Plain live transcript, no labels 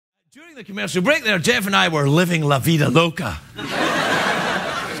During the commercial break there, Jeff and I were living La Vida Loca.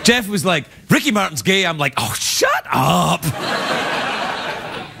 Jeff was like, Ricky Martin's gay. I'm like, oh, shut up.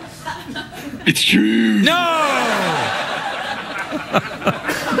 It's true. No!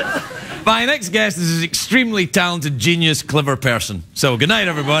 My next guest is an extremely talented, genius, clever person. So, good night,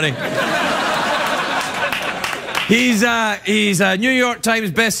 everybody. He's a New York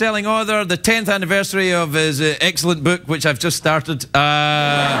Times best-selling author, the 10th anniversary of his excellent book, which I've just started.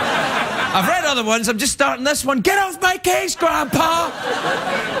 I've read other ones, I'm just starting this one. Get off my case, Grandpa!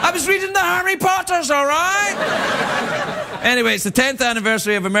 I was reading the Harry Potters, all right? Anyway, it's the 10th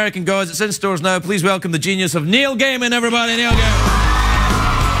anniversary of American Gods. It's in stores now. Please welcome the genius of Neil Gaiman, everybody. Neil Gaiman.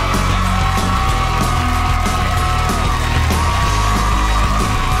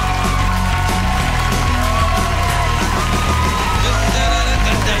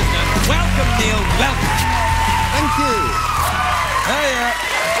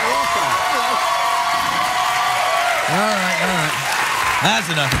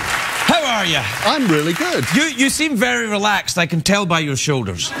 That's enough. How are you? I'm really good. You seem very relaxed. I can tell by your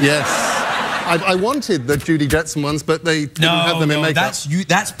shoulders. Yes. I wanted the Judy Jetson ones, but they didn't have them in makeup.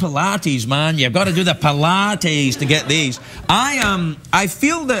 That's Pilates, man. You've got to do the Pilates to get these. I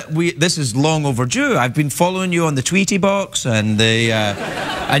feel that this is long overdue. I've been following you on the Tweety box, and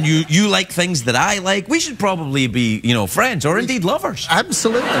and you like things that I like. We should probably be, friends or indeed lovers.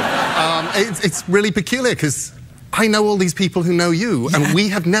 Absolutely. It's really peculiar because I know all these people who know you, and we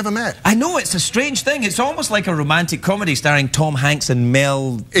have never met. I know, it's a strange thing. It's almost like a romantic comedy starring Tom Hanks and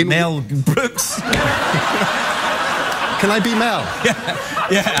Mel Brooks. Can I be Mel?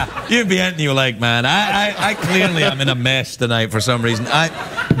 Yeah. You'd be anything you like, man. I clearly am in a mess tonight for some reason. No,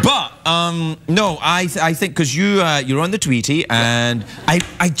 I think because you're on the Tweety, and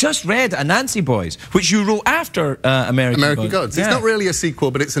I just read Anansi Boys, which you wrote after American Gods. It's not really a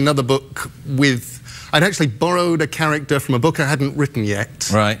sequel, but it's another book with... I'd actually borrowed a character from a book I hadn't written yet.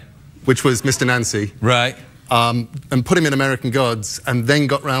 Right. Which was Mr. Nancy. Right. And put him in American Gods, and then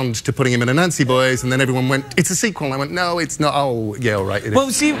got round to putting him in Anansi Boys, and then everyone went, it's a sequel. And I went, no, it's not. Oh, yeah, all right. Well,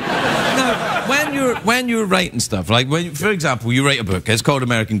 see, now, when you're writing stuff, like, for example, you write a book, it's called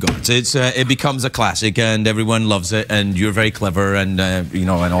American Gods. It becomes a classic, and everyone loves it, and you're very clever, and,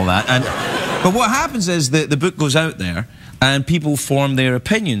 and all that. But what happens is that the book goes out there, and people form their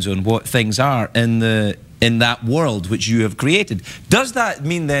opinions on what things are in that world which you have created. Does that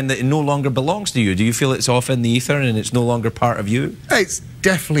mean then that it no longer belongs to you? Do you feel it's off in the ether and it's no longer part of you? It's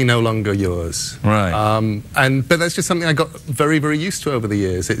definitely no longer yours. Right. But that's just something I got very, very used to over the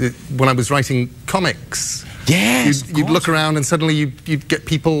years. When I was writing comics, yes, you'd look around and suddenly you'd get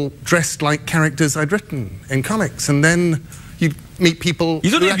people dressed like characters I'd written in comics, and then you'd meet people...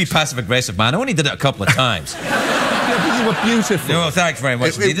 You don't need to be passive-aggressive, man. I only did it a couple of times. You were beautiful. No, thanks very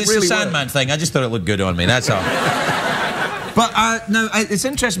much. This is a Sandman thing. I just thought it looked good on me, that's all. But now, it's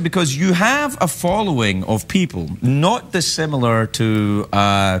interesting because you have a following of people not dissimilar to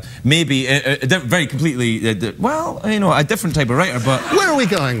maybe very completely, well, a different type of writer, but... Where are we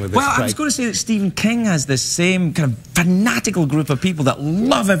going with this? Well, I was going to say that Stephen King has this same kind of fanatical group of people that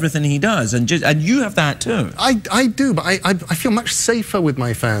love everything he does, and you have that too. I do, but I feel much safer with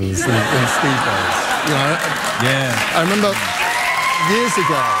my fans than Steve does. Yeah. I remember years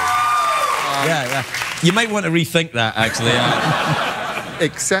ago... yeah. You might want to rethink that, actually.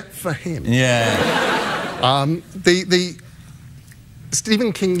 Except for him. Yeah. The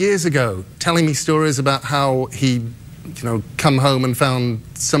Stephen King years ago telling me stories about how he, come home and found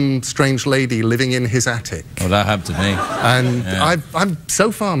some strange lady living in his attic. Oh, that happened to me. And I'm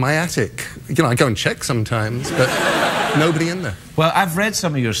so far my attic. I go and check sometimes, but nobody in there. Well, I've read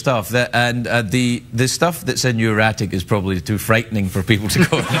some of your stuff, and the stuff that's in your attic is probably too frightening for people to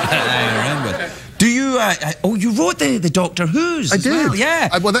go around with. Do you... you wrote the Doctor Who's as did. Well,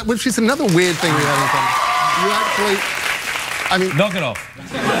 yeah. Which is another weird thing we haven't done. You actually... Knock it off.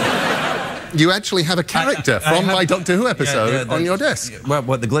 You actually have a character from my Doctor Who episode on your desk.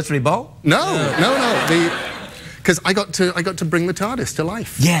 What, the glittery ball? No. Because I got to bring the TARDIS to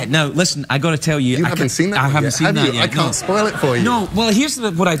life. Yeah, no, listen, I got to tell you... You haven't seen that I haven't seen that yet. I can't spoil it for you. No, well, here's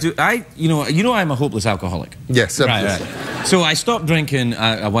what I do. I'm a hopeless alcoholic. Yes, right. So I stopped drinking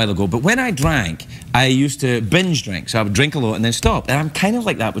a while ago, but when I drank, I used to binge drink. So I would drink a lot and then stop. And I'm kind of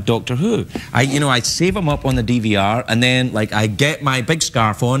like that with Doctor Who. I'd save them up on the DVR, and then, I get my big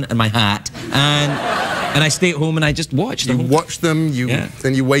scarf on and my hat, and I stay at home and I just watch them. You watch them,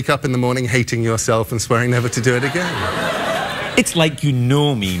 then you wake up in the morning hating yourself and swearing never to do it again. It's like you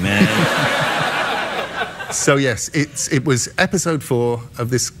know me, man. So yes, it was episode 4 of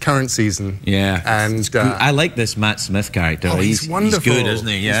this current season. Yeah, and I like this Matt Smith character. Oh, he's wonderful. He's good, isn't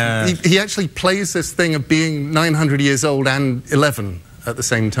he? Yeah. He actually plays this thing of being 900 years old and 11 at the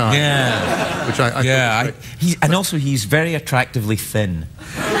same time. Yeah. Which I thought was and also he's very attractively thin.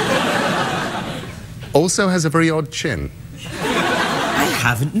 Also has a very odd chin. I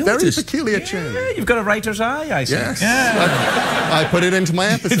haven't noticed. Very peculiar chin. Yeah, you've got a writer's eye, I see. Yes. Yeah. I put it into my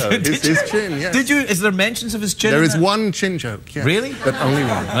episode. his chin, yes. Did you? Is there mentions of his chin? There is one chin joke, yes. Really? But only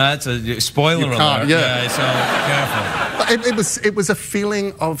one. That's a spoiler alert. Yeah. So careful. But it was a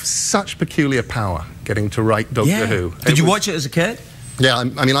feeling of such peculiar power getting to write Doctor Who. Did you watch it as a kid? Yeah,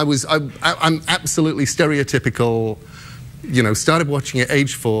 I'm absolutely stereotypical. You know, started watching at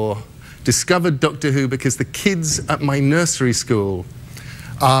age 4, discovered Doctor Who because the kids at my nursery school.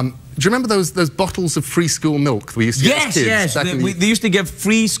 Do you remember those bottles of free school milk we used to get as kids? Yes, they used to give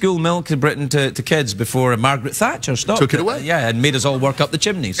free school milk in Britain to kids before Margaret Thatcher stopped. Took it away. Yeah, and made us all work up the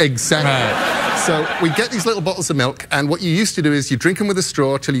chimneys. Exactly. Right. So we'd get these little bottles of milk, and what you used to do is you drink them with a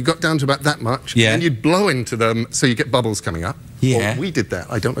straw till you got down to about that much, and you'd blow into them so you get bubbles coming up. Yeah. Or we did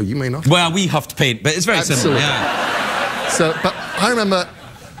that. I don't know, you may not. Well, we huffed paint, but it's very similar. Yeah. So, but I remember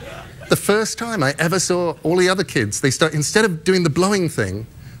the first time I ever saw all the other kids, instead of doing the blowing thing,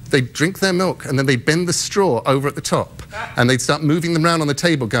 they'd drink their milk and then they'd bend the straw over at the top and they'd start moving them around on the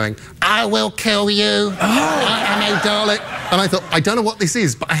table going, I will kill you, I am a Dalek. And I thought, I don't know what this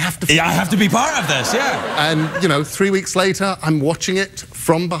is, but I have to... Yeah, I have to be part of this, yeah. And, you know, 3 weeks later, I'm watching it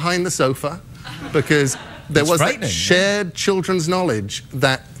from behind the sofa because there was that shared children's knowledge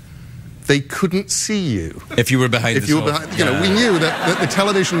that they couldn't see you. If you were behind the sofa. Behind, you know, we knew that the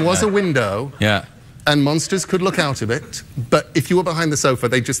television was a window. Yeah. And monsters could look out of it, but if you were behind the sofa,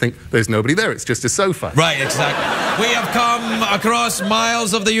 they'd just think, there's nobody there, it's just a sofa. Right, exactly. We have come across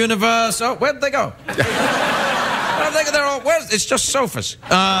miles of the universe. Oh, where'd they go? It's just sofas.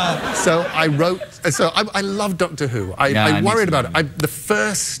 So I wrote... So I love Doctor Who. I worried about it. The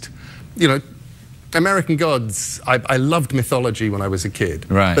first, you know, American Gods, I loved mythology when I was a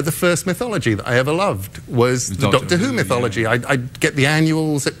kid. Right. But the first mythology that I ever loved was the Doctor Who mythology. Yeah. I'd get the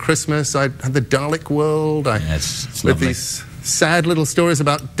annuals at Christmas. I had the Dalek World. It's with these sad little stories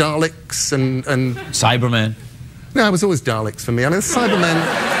about Daleks and... Cybermen. No, it was always Daleks for me. I mean, Cybermen...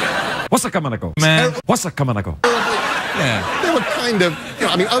 What's a coming go? Man, what's a coming go? Yeah. They were kind of, you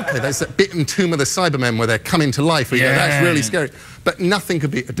know, I mean, okay, there's that bit in Tomb of the Cybermen where they're coming to life. Where you go, that's really scary. But nothing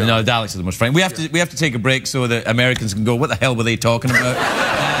could beat a Dalek. No, Daleks are the most frightening. We have to take a break so that Americans can go, what the hell were they talking about?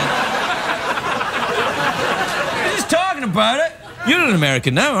 They're just talking about it. You're an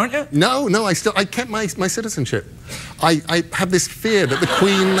American now, aren't you? No, I kept my citizenship. I had this fear that the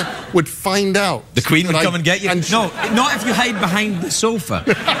Queen would find out. The Queen would come and get you? No, not if you hide behind the sofa.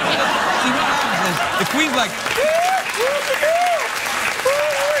 See, what happens is, the Queen's like...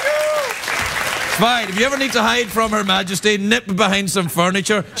 Fine, if you ever need to hide from Her Majesty, nip behind some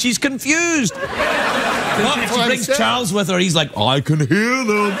furniture, she's confused. If she brings Charles with her, he's like, I can hear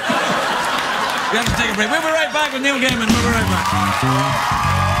them. We have to take a break. We'll be right back with Neil Gaiman. We'll be right back.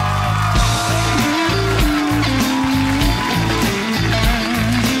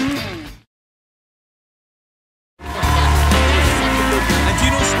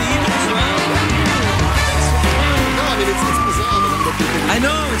 I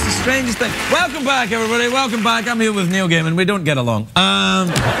know, it's the strangest thing. Welcome back, everybody. Welcome back. I'm here with Neil Gaiman. We don't get along.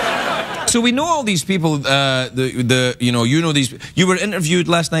 So we know all these people. You know these. You were interviewed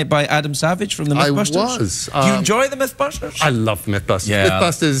last night by Adam Savage from the Mythbusters. I was. Do you enjoy the Mythbusters? I love the Mythbusters. Yeah.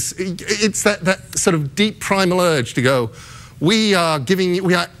 Mythbusters. It's that sort of deep primal urge to go. We are giving you.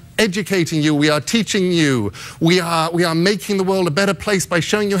 We are educating you. We are teaching you. We are making the world a better place by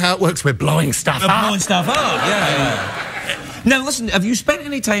showing you how it works. We're blowing stuff up. Blowing stuff up. Yeah. Now, listen, have you spent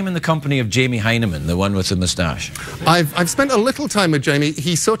any time in the company of Jamie Heineman, the one with the moustache? I've spent a little time with Jamie.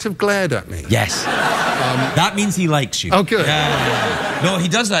 He sort of glared at me. Yes. That means he likes you. Oh, good. Yeah. No, he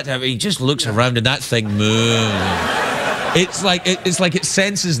does that. He just looks around and that thing moves. It's like it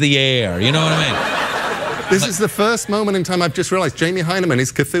senses the air. You know what I mean? This is the first moment in time I've just realised Jamie Heineman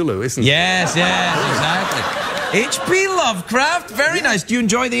is Cthulhu, isn't he? Yes, exactly. H.P. Lovecraft, very nice. Do you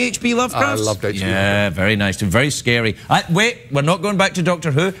enjoy the H.P. Lovecraft? I loved H.P. Yeah, very nice too. Very scary. Wait, we're not going back to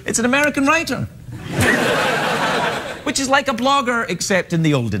Doctor Who. It's an American writer. Which is like a blogger, except in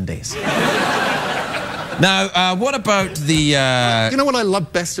the olden days. Now, what about the... You know what I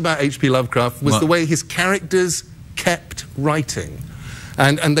loved best about H.P. Lovecraft was the way his characters kept writing.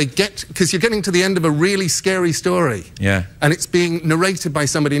 And they get... Because you're getting to the end of a really scary story. Yeah. And it's being narrated by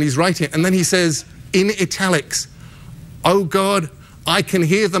somebody and he's writing it. And then he says... in italics, oh God, I can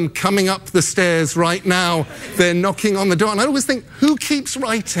hear them coming up the stairs right now. They're knocking on the door. And I always think, who keeps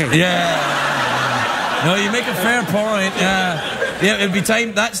writing? Yeah. No, you make a fair point. Yeah, it'd be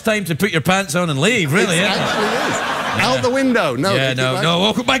time. That's time to put your pants on and leave, really. It actually is. Yeah. Out the window. No. Yeah,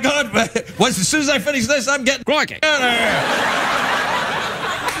 no. Oh my God! As soon as I finish this, I'm getting crikey.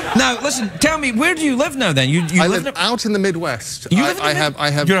 Now, listen. Tell me, where do you live now? Then I live out in the Midwest. You live in the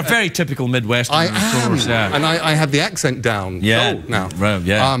I have. You're a very typical Midwesterner. I am, course, yeah. and I have the accent down. Yeah. Now. Right,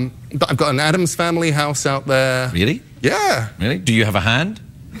 yeah. But I've got an Addams Family house out there. Really? Yeah. Really? Do you have a hand?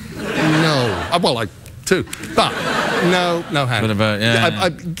 No. Well, I do, but no hand. What about, yeah.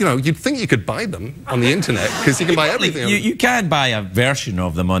 You know, you'd think you could buy them on the internet because you can buy everything. You can buy a version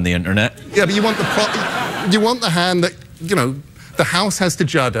of them on the internet. Yeah, but you want the hand that, you know, the house has to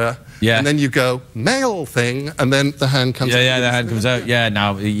judder. Yeah. And then you go, mail thing, and then the hand comes out. Yeah, the hand comes out. Yeah,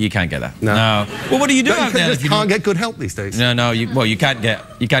 no, you can't get that. No. Well, what do you do out there? You can't get good help these days. No, you can't get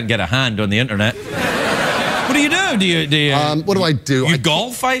a hand on the internet. What do you do? Do you what do I do? You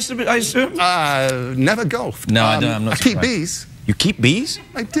golf, I assume? Never golfed. No, I'm not I keep bees. You keep bees?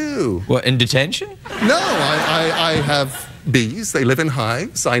 I do. What, in detention? No, I have bees. They live in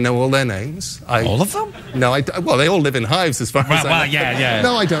hives. I know all their names. All of them? No, well, they all live in hives as far as I know. Well, yeah.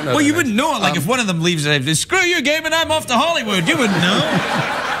 No, I don't know. Well, you wouldn't know it. Like, if one of them leaves and says, screw you, Gaiman, I'm off to Hollywood. You wouldn't know.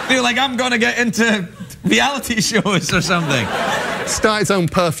 Feel like I'm going to get into reality shows or something. Start its own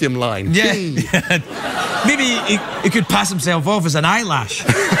perfume line. Yeah. Maybe he could pass himself off as an eyelash.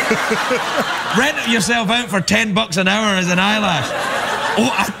 Rent yourself out for $10 an hour as an eyelash.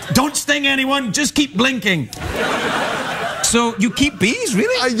 Oh, don't sting anyone, just keep blinking. So you keep bees,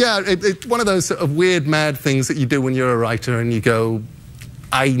 really? Yeah, it's one of those sort of weird, mad things that you do when you're a writer and you go,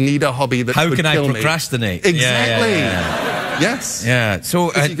 I need a hobby that How would can I kill me. procrastinate? Exactly. Yeah. Yes. Yeah.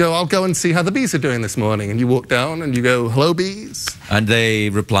 So you go, I'll go and see how the bees are doing this morning, and you walk down and you go, hello, bees. And they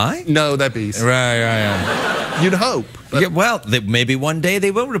reply? No, they're bees. Right. You'd hope. Yeah, well, maybe one day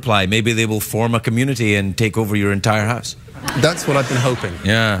they will reply. Maybe they will form a community and take over your entire house. That's what I've been hoping.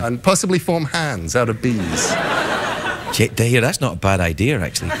 Yeah. And possibly form hands out of bees. Yeah, that's not a bad idea,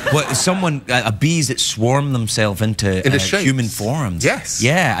 actually. What, bees that swarm themselves into human forms. Yes.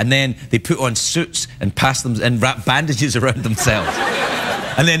 Yeah, and then they put on suits and pass them and wrap bandages around themselves.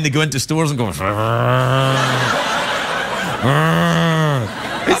 And then they go into stores and go. That'd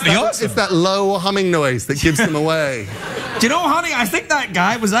be awesome. It's that low humming noise that gives them away. Do you know, honey, I think that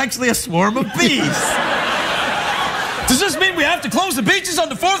guy was actually a swarm of bees. Does this mean we have to close the beaches on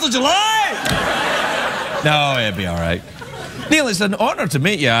the 4th of July? No, it'll be all right. Neil, it's an honour to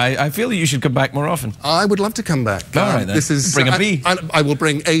meet you. I feel that you should come back more often. I would love to come back. All right, then. Bring a bee. I will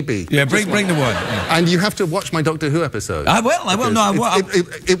bring a bee. Yeah, bring the one. Yeah. And you have to watch my Doctor Who episode. I will.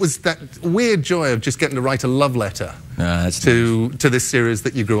 It was that weird joy of just getting to write a love letter to this series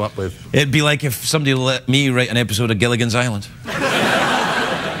that you grew up with. It'd be like if somebody let me write an episode of Gilligan's Island.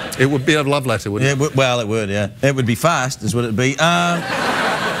 It would be a love letter, wouldn't it? Well, it would, yeah. It would be fast, is what it'd be.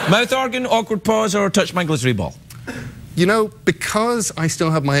 Mouth organ, awkward pause, or touch my glittery ball? You know, because I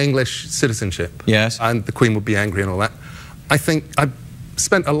still have my English citizenship, yes, and the Queen would be angry and all that, I think I've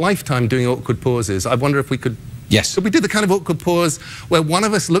spent a lifetime doing awkward pauses. I wonder if we could... Yes. Could we do the kind of awkward pause where one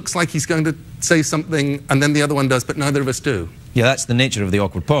of us looks like he's going to say something and then the other one does, but neither of us do? Yeah, that's the nature of the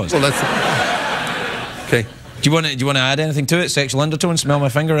awkward pause. Well, that's... Okay. Do you want to add anything to it? Sexual undertone, smell my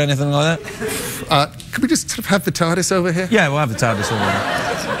finger, anything like that? Could we just sort of have the TARDIS over here? Yeah, we'll have the TARDIS over here.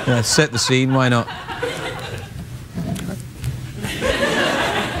 Yeah, set the scene, why not?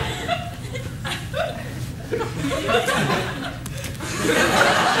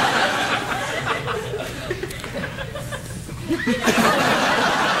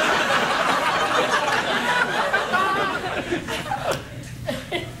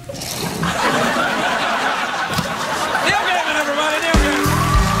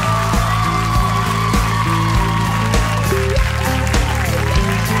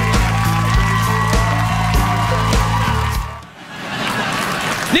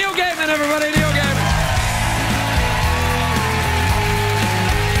 Neil Gaiman, everybody, Neil Gaiman.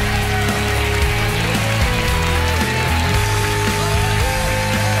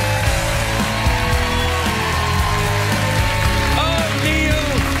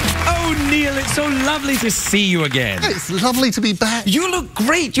 Oh, Neil, it's so lovely to see you again. It's lovely to be back. You look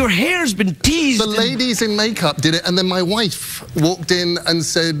great. Your hair's been teased. The ladies in makeup did it, and then my wife walked in and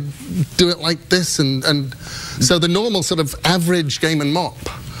said, do it like this, and so the normal sort of average Gaiman mop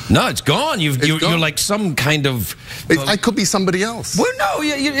No, it's gone. You're like some kind of... I could be somebody else. Well, no,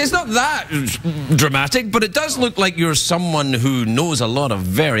 it's not that dramatic, but it does look like you're someone who knows a lot of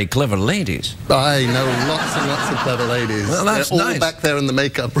very clever ladies. I know lots and lots of clever ladies. Well, that's They're all nice. back there in the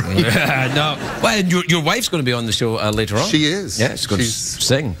makeup room. No. Well, and your wife's going to be on the show later on. She is. Yeah, she's going to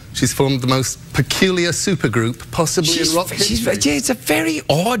sing. She's formed the most peculiar supergroup possibly in rock history. Yeah, it's a very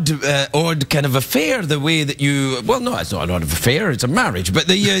odd kind of affair, the way that you... Well, no, it's not an odd affair, it's a marriage, but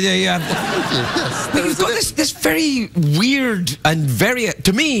but you've got this very weird and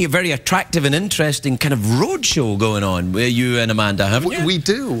to me, very attractive and interesting kind of roadshow going on where you and Amanda, haven't you? We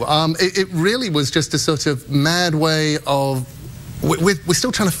do. It really was just a sort of mad way of... We're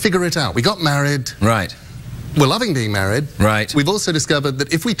still trying to figure it out. We got married. Right. We're loving being married. Right. We've also discovered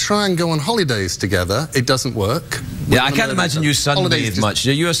that if we try and go on holidays together, it doesn't work. Yeah, I can't imagine you sunbathe much.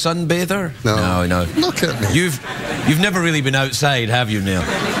 Are you a sunbather? No. No. Look at me. You've never really been outside, have you, Neil?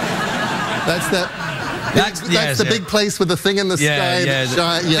 That's the big place with the thing in the sky.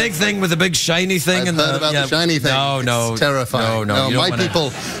 The big thing with the big shiny thing. I've heard about the shiny thing. No. It's terrifying. No, my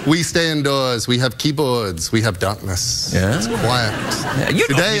people, we stay indoors. We have keyboards. We have darkness. Yeah. It's quiet. Yeah,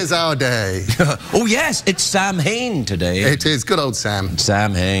 today is our day. Oh, yes. It's Sam Hain today. It is. Good old Sam.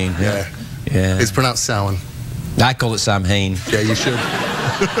 Sam Hain. Yeah. It's pronounced Samhain. I call it Sam Hain. Yeah, you should.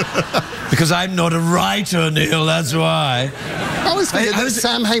 Because I'm not a writer, Neil, that's why. I was thinking that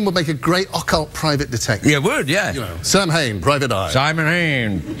Sam Hain would make a great occult private detective. Yeah, would, yeah. You know, Sam Hain, private eye. Simon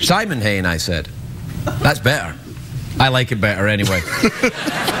Hain. Simon Hain, I said. That's better. I like it better anyway.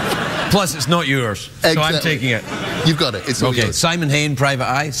 Plus, it's not yours, so I'm taking it. You've got it. It's all yours. Simon Hain, private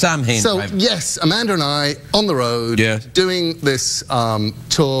eye. Sam Hain, private eye. Yes, Amanda and I, on the road, doing this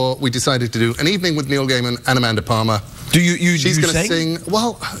tour, we decided to do an evening with Neil Gaiman and Amanda Palmer. She's going to sing?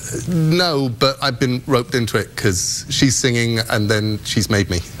 Well, no, but I've been roped into it because she's singing and then she's made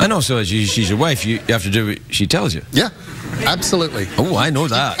me. And also, she's your wife, you have to do what she tells you. Yeah, absolutely. Oh, I know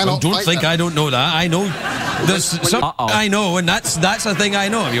that. Don't think I don't know that. I know. There's something I know, and that's a thing I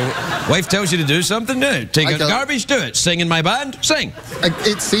know. If your wife tells you to do something, do it. Take out the garbage, do it. Sing in my band, sing.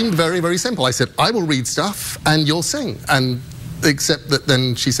 It seemed very, very simple. I said, I will read stuff and you'll sing. And except that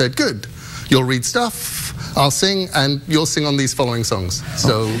then she said, good. You'll read stuff, I'll sing, and you'll sing on these following songs.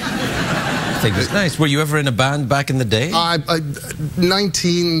 So... I think that's nice. Were you ever in a band back in the day?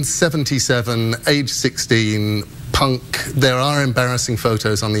 1977, age 16, punk. There are embarrassing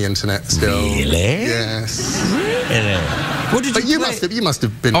photos on the internet still. Really? Yes. Really? What did you play? You must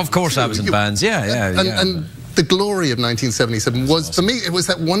have been... Of course I was in bands, yeah. And the glory of 1977 was, for me, it was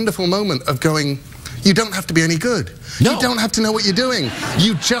that wonderful moment of going... You don't have to be any good. No. You don't have to know what you're doing.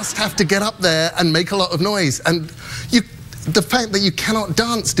 You just have to get up there and make a lot of noise. And the fact that you cannot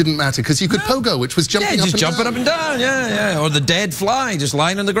dance didn't matter because you could pogo, which was jumping up and down. Up and down, yeah. Or the dead fly, just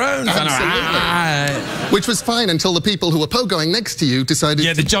lying on the ground. Absolutely. Which was fine until the people who were pogoing next to you decided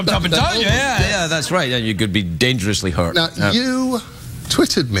they jumped up and down. Yeah, that's right. Yeah, you could be dangerously hurt. Now, you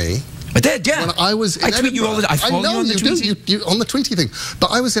twitted me. I did, yeah. When I was in Edinburgh. Tweet you all the time. I know you do. You on the tweety thing.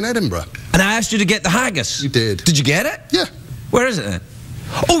 But I was in Edinburgh. And I asked you to get the haggis. You did. Did you get it? Yeah. Where is it then?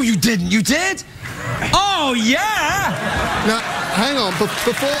 Oh, you didn't. You did? Oh, yeah. Now, hang on.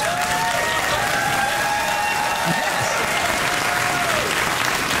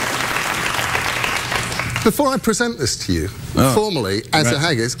 Before I present this to you formally as a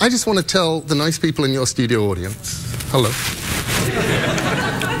haggis, I just want to tell the nice people in your studio audience. Hello.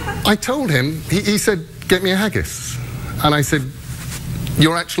 I told him, he said, get me a haggis. And I said,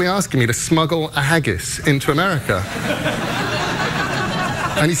 you're actually asking me to smuggle a haggis into America?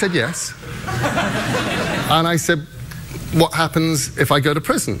 And he said, yes. And I said, what happens if I go to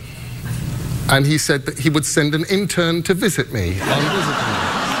prison? And he said that he would send an intern to visit me on visiting.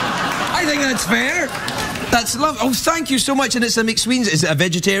 I think that's fair. That's lovely. Oh, thank you so much. And it's a McSween's. Is it a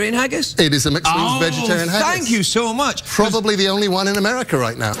vegetarian haggis? It is a McSween's vegetarian haggis. Thank you so much. Probably the only one in America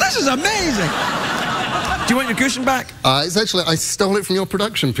right now. This is amazing. Do you want your cushion back? It's actually, I stole it from your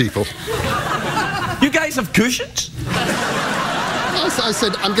production people. You guys have cushions? I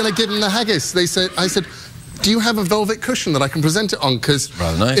said, I'm going to give them the haggis. I said, do you have a velvet cushion that I can present it on? Because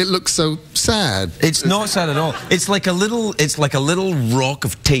it looks so sad. It's not sad at all. It's like a little rock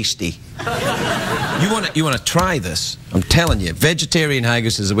of tasty. You want to try this? I'm telling you, vegetarian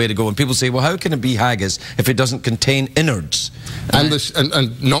haggis is the way to go. And people say, well, how can it be haggis if it doesn't contain innards? And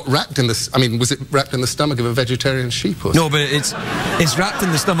not wrapped in this. I mean, was it wrapped in the stomach of a vegetarian sheep? Or no, but it's wrapped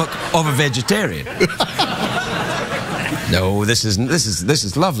in the stomach of a vegetarian. No, this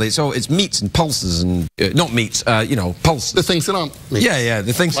is lovely. So it's meats and pulses and not meats, pulses. The things that aren't meat. Yeah,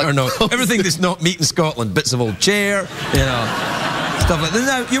 the things that are not. Everything that's not meat in Scotland. Bits of old chair, Stuff like that.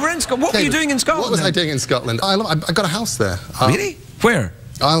 Now, you were in Scotland. What were you doing in Scotland? What was I doing in Scotland? I got a house there. Really? Where?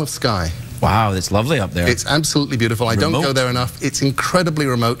 Isle of Skye. Wow, it's lovely up there. It's absolutely beautiful. I don't go there enough. It's incredibly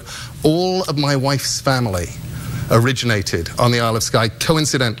remote. All of my wife's family originated on the Isle of Skye,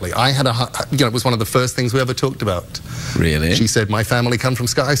 coincidentally. I had it was one of the first things we ever talked about. Really? She said, my family come from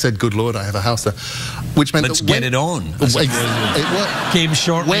Skye. I said, good Lord, I have a house there. Which meant Let's get it on. It came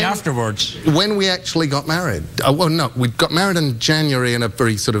shortly afterwards. When we actually got married. Well, no, we got married in January in a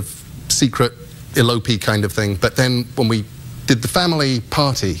very sort of secret, elopey kind of thing. But then when we did the family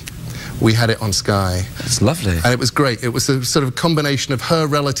party, we had it on Skye. It's lovely. And it was great. It was a sort of combination of her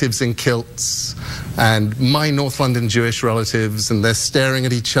relatives in kilts and my North London Jewish relatives, and they're staring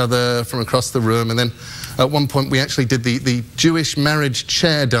at each other from across the room. And then at one point we actually did the Jewish marriage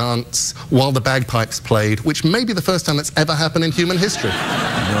chair dance while the bagpipes played, which may be the first time that's ever happened in human history.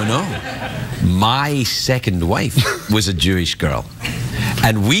 No. My second wife was a Jewish girl.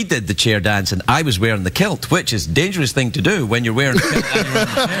 And we did the chair dance, and I was wearing the kilt, which is a dangerous thing to do when you're wearing a kilt and you're in the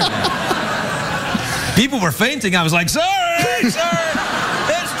chair dance. People were fainting. I was like, sorry, it's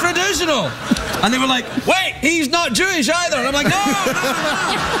traditional. And they were like, wait, he's not Jewish either. And I'm like, no.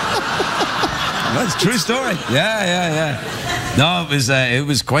 That's a true story. Yeah. No, it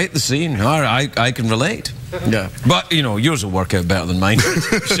was quite the scene. I can relate. Yeah. But, you know, yours will work out better than mine.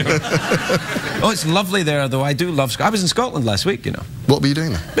 Sure. Oh, it's lovely there, though. I do love Scotland. I was in Scotland last week, you know. What were you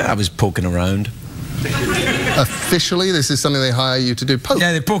doing there? Yeah, I was poking around. Officially, this is something they hire you to do. Poke.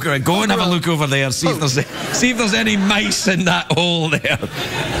 Yeah, they poke around. Go and have a look over there. See if there's any mice in that hole there.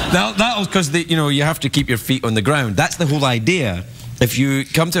 Now, that was because you have to keep your feet on the ground. That's the whole idea. If you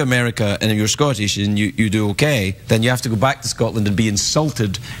come to America and you're Scottish and you do okay, then you have to go back to Scotland and be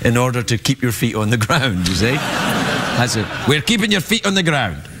insulted in order to keep your feet on the ground, you see? That's it. We're keeping your feet on the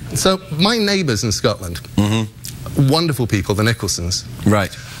ground. So, my neighbours in Scotland, wonderful people, the Nicholsons.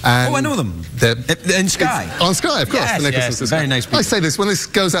 Right. And I know them. In Skye. On Skye, of course. Yes, the Nicholsons. yes, very nice people. I say this, when this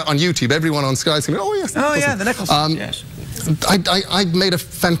goes out on YouTube, everyone on Skye is going, oh, yes, the Nicholsons. Yeah, the Nicholsons, yes. I made a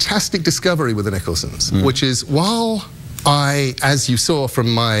fantastic discovery with the Nicholsons, which is, while I, as you saw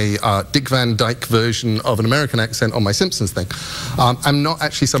from my Dick Van Dyke version of an American accent on my Simpsons thing, I'm not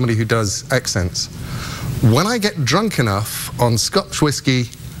actually somebody who does accents. When I get drunk enough on Scotch whiskey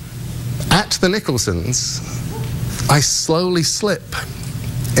at the Nicholsons, I slowly slip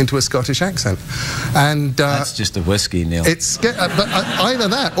into a Scottish accent. And that's just a whiskey, Neil. But either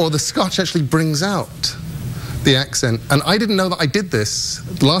that or the Scotch actually brings out the accent. And I didn't know that I did this.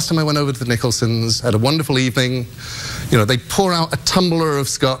 The last time I went over to the Nicholsons, had a wonderful evening. You know, they pour out a tumbler of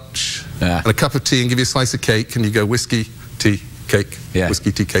Scotch and a cup of tea and give you a slice of cake, and you go whiskey, tea, cake,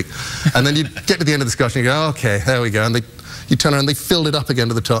 whiskey, tea, cake. And then you get to the end of the Scotch and you go, okay, there we go. And you turn around, they filled it up again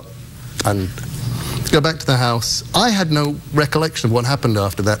to the top and go back to the house. I had no recollection of what happened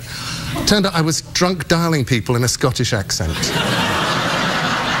after that. Turned out I was drunk dialing people in a Scottish accent.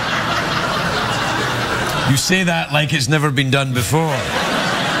 You say that like it's never been done before.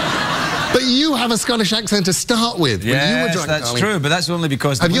 But you have a Scottish accent to start with. Yes, that's true, but that's only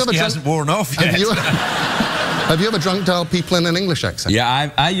because the whiskey hasn't worn off yet. Have you ever drunk dialed people in an English accent?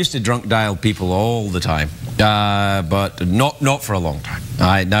 Yeah, I used to drunk dial people all the time, but not for a long time.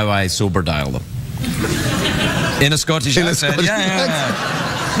 Now I sober dial them. In a Scottish accent.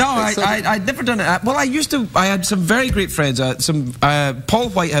 No, I'd never done it. Well, I had some very great friends, Paul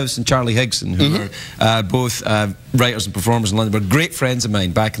Whitehouse and Charlie Higson, who were both writers and performers in London, were great friends of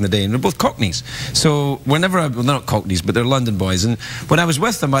mine back in the day, and they're both Cockneys. So whenever well, they're not Cockneys, but they're London boys, and when I was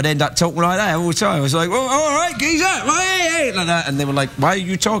with them, I'd end up talking like that all the time. I was like, oh, all right, geezer, hey, like that, and they were like, why are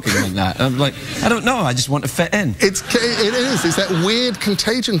you talking like that? And I'm like, I don't know, I just want to fit in. It is. It's that weird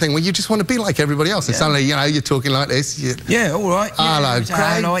contagion thing where you just want to be like everybody else, and suddenly, you know, you're talking like this. Yeah, all right. Hello,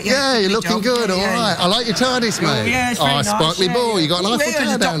 Craig. Yeah, you're looking good, all right. I like your TARDIS, mate. Yeah, it's very nice. Sparkly ball, you got an Eiffel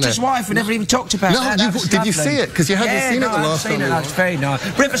Tower down there. Doctor's wife, we never even talked about that. Did you see it? Because you hadn't seen it the last time. That's very nice.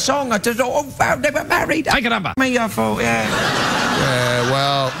 River song, I just wow, they were married. Take a number. Me, I thought, Yeah,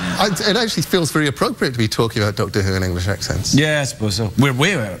 well, it actually feels very appropriate to be talking about Doctor Who in English accents. Yeah, I suppose so. We're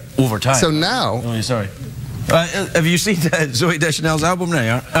way over time. So now... Oh, sorry. Have you seen Zooey Deschanel's album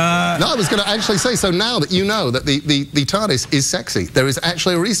now? No, I was going to actually say, so now that you know that the TARDIS is sexy, there is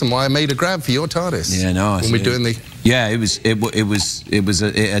actually a reason why I made a grab for your TARDIS. Yeah, no. When we're doing the... Yeah,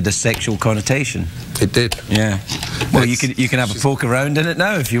 it had a sexual connotation. It did. Yeah. Well, you can have a poke around in it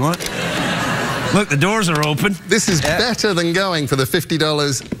now if you want. Look, the doors are open. This is better than going for the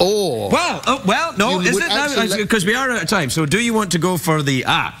 $50 or... Well, no, is it now? Because we are out of time. So do you want to go for the...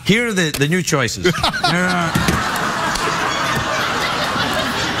 here are the new choices.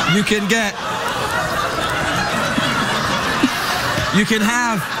 You can get... You can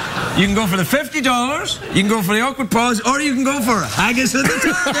go for the $50, you can go for the awkward pause, or you can go for haggis in the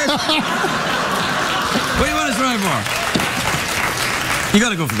TARDIS. What do you want to try for? You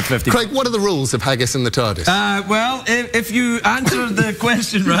got to go for the 50. Craig, what are the rules of haggis in the TARDIS? Well, if you answer the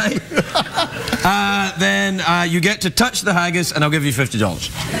question right, then you get to touch the haggis, and I'll give you $50.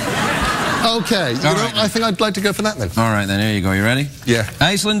 Okay, I think I'd like to go for that then. All right, then, here you go. You ready? Yeah.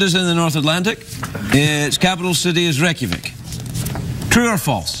 Iceland is in the North Atlantic. Its capital city is Reykjavik. True or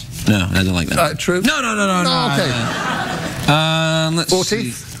false? No, I don't like that. True. No. Okay. Let's 40th.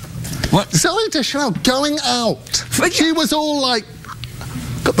 see. What? Zoe Deschanel going out. She was all like,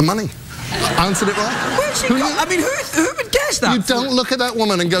 got the money. Answered it right. Where's she got? I mean, who would guess that? You don't look at that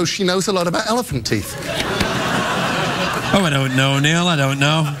woman and go, she knows a lot about elephant teeth. Oh, I don't know, Neil. I don't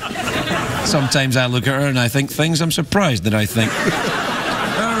know. Sometimes I look at her and I think things I'm surprised that I think.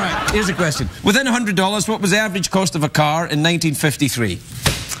 All right, here's a question. Within $100, what was the average cost of a car in 1953?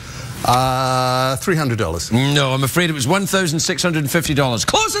 $300. No, I'm afraid it was $1,650.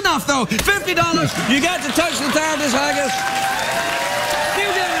 Close enough, though. $50. You get to touch the TARDIS, haggis.